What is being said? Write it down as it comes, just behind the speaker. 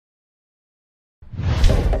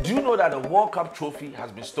Do you know that the World Cup trophy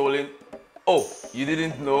has been stolen? Oh, you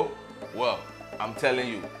didn't know? Well, I'm telling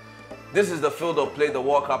you. This is the Field of Play, the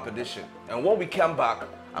World Cup edition. And when we come back,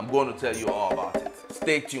 I'm going to tell you all about it.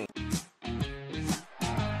 Stay tuned.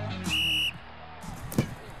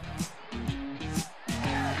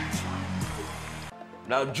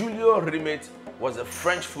 Now, Julio Rimet was a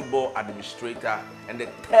French football administrator and the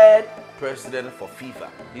third president for FIFA.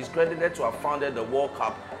 He's credited to have founded the World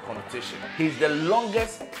Cup competition. He's the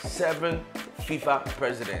longest serving FIFA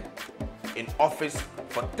president in office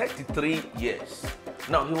for 33 years.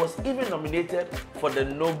 Now, he was even nominated for the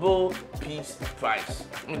Nobel Peace Prize.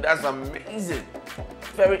 I mean, that's amazing.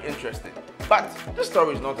 Very interesting. But this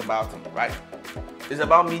story is not about him, right? It's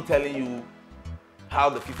about me telling you how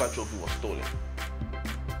the FIFA trophy was stolen.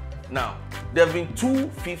 Now, there have been 2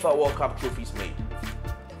 FIFA World Cup trophies made.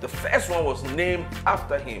 The first one was named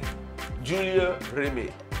after him, Julio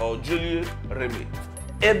Rimet, or Julio Rimet.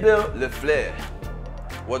 Abel Lefleur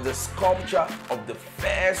was the sculptor of the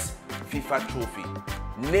first FIFA trophy,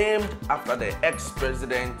 named after the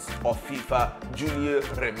ex-president of FIFA, Julio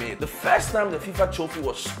Rimet. The first time the FIFA trophy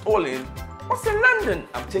was stolen was in London.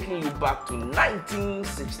 I'm taking you back to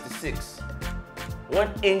 1966, when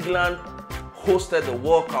England hosted the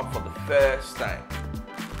World Cup for the first time.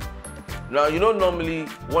 Now, you know, normally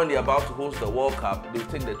when they're about to host the World Cup, they'll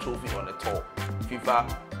take the trophy on a tour. FIFA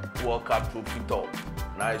World Cup trophy tour.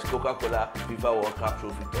 Now it's Coca-Cola FIFA World Cup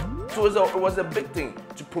trophy tour. So it was a big thing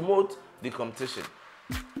to promote the competition.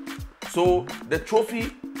 So the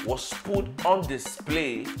trophy was put on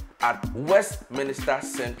display at Westminster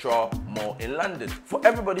Central Mall in London for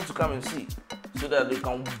everybody to come and see, so that they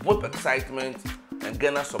can whip excitement and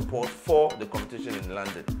garner support for the competition in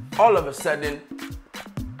London. All of a sudden,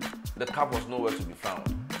 the cup was nowhere to be found.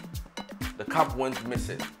 The cup went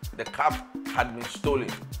missing. The cup had been stolen.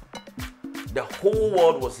 The whole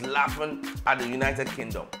world was laughing at the United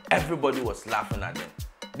Kingdom. Everybody was laughing at them.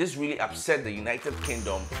 This really upset the United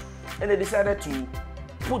Kingdom, and they decided to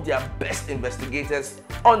put their best investigators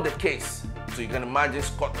on the case. So you can imagine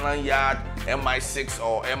Scotland Yard, MI6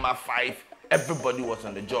 or MI5, everybody was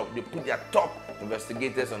on the job. They put their top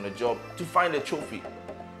investigators on the job to find the trophy.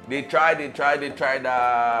 They tried,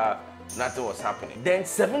 nothing was happening. Then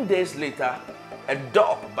 7 days later, a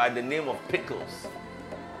dog by the name of Pickles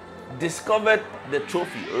discovered the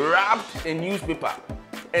trophy wrapped in newspaper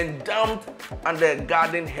and dumped under a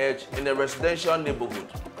garden hedge in a residential neighborhood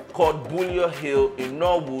called Bullion Hill in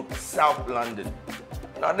Norwood, South London.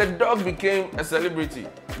 Now the dog became a celebrity,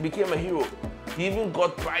 became a hero. He even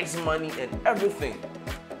got prize money and everything.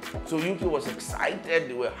 So UK was excited,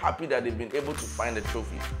 they were happy that they've been able to find the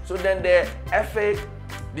trophy. So then the FA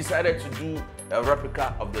decided to do a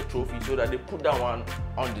replica of the trophy, so that they put that one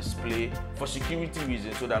on display for security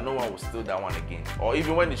reasons, so that no one will steal that one again. Or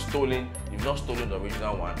even when it's stolen, if not stolen the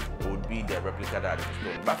original one, it would be the replica that is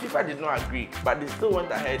stolen. But FIFA did not agree, but they still went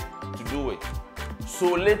ahead to do it.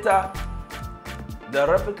 So later, the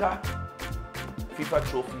replica FIFA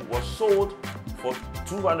trophy was sold for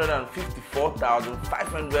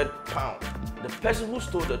 £254,500. The person who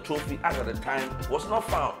stole the trophy as at the time was not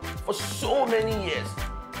found for so many years.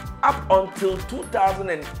 Up until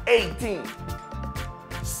 2018,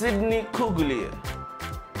 Sidney Couglier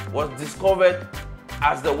was discovered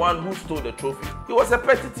as the one who stole the trophy. He was a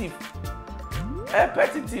petty thief. A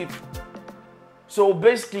petty thief. So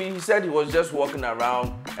basically, he said he was just walking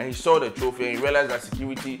around and he saw the trophy and he realized that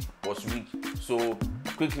security was weak. So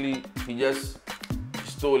quickly, he just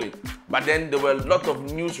stole it. But then there were a lot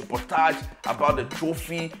of news reportage about the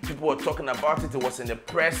trophy. People were talking about it. It was in the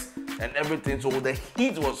press and everything. So the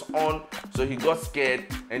heat was on. So he got scared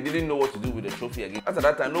and didn't know what to do with the trophy again. After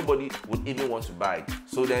that time, nobody would even want to buy it.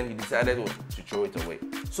 So then he decided to throw it away.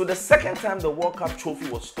 So the second time the World Cup trophy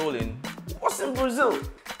was stolen was in Brazil.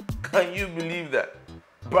 Can you believe that?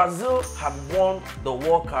 Brazil had won the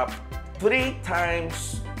World Cup 3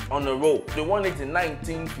 times on a row. They won it in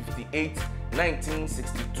 1958,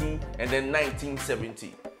 1962, and then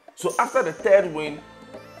 1970. So after the third win,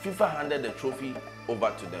 FIFA handed the trophy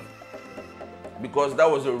over to them, because that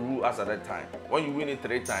was a rule as at that time. When you win it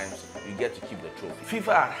 3 times, you get to keep the trophy.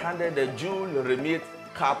 FIFA had handed the Julio Rimet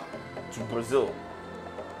Cup to Brazil.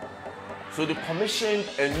 So they commissioned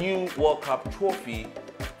a new World Cup trophy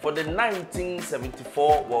for the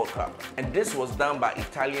 1974 World Cup, and this was done by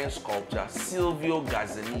Italian sculptor Silvio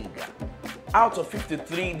Gazzaniga. Out of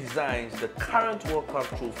 53 designs, the current World Cup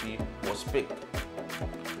trophy was picked.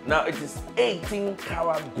 Now it is 18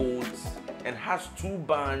 karat gold and has 2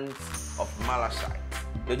 bands of malachite.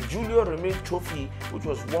 The Julio Rimet trophy, which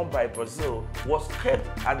was won by Brazil, was kept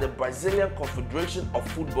at the Brazilian Confederation of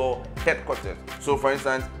Football headquarters. So for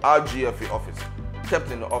instance, our GFA office, kept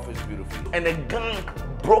in the office beautifully. And the gang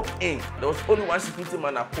broke in. There was only one security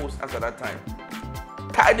man at post as at that time.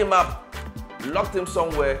 Tied him up, locked him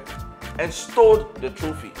somewhere, and stole the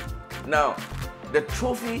trophy. Now, the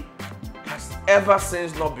trophy has ever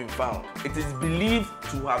since not been found. It is believed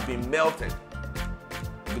to have been melted,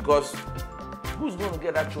 because who's going to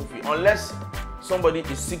get that trophy unless somebody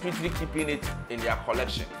is secretly keeping it in their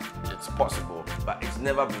collection? It's possible, but it's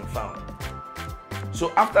never been found.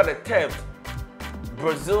 So after the theft,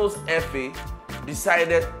 Brazil's FA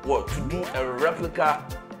decided to do a replica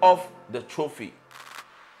of the trophy,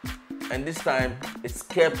 and this time it's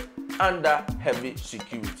kept under heavy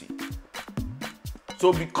security.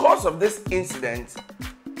 So because of this incident,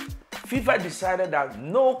 FIFA decided that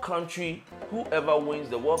no country, whoever wins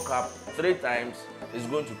the World Cup 3 times, is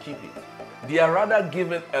going to keep it. They are rather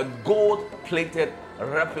given a gold-plated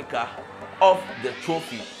replica of the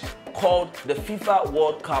trophy called the FIFA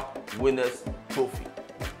World Cup Winners' Trophy.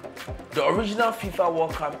 The original FIFA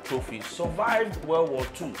World Cup trophy survived World War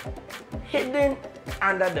II, hidden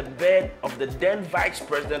under the bed of the then Vice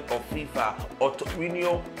President of FIFA, Otto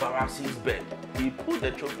Barasi's bed. He put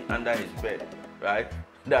the trophy under his bed, right?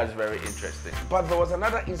 That's very interesting. But there was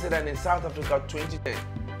another incident in South Africa 2010,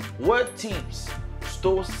 where thieves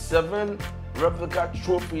stole 7 replica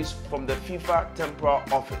trophies from the FIFA temporal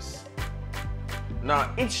office.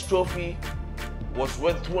 Now, each trophy was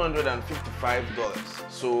worth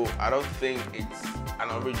 $255, so I don't think it's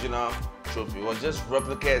an original trophy. It was just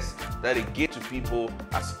replicas that they gave to people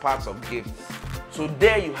as parts of gifts. So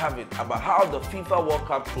there you have it, about how the FIFA World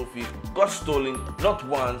Cup trophy got stolen not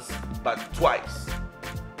once but twice.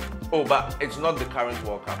 Oh, but it's not the current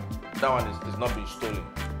World Cup. That one is not being stolen.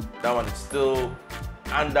 That one is still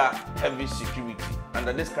under heavy security.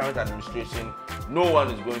 Under this current administration, no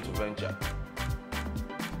one is going to venture.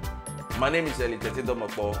 My name is Elitete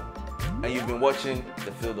Domokpo, and you've been watching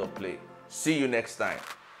The Field of Play. See you next time.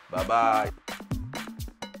 Bye-bye.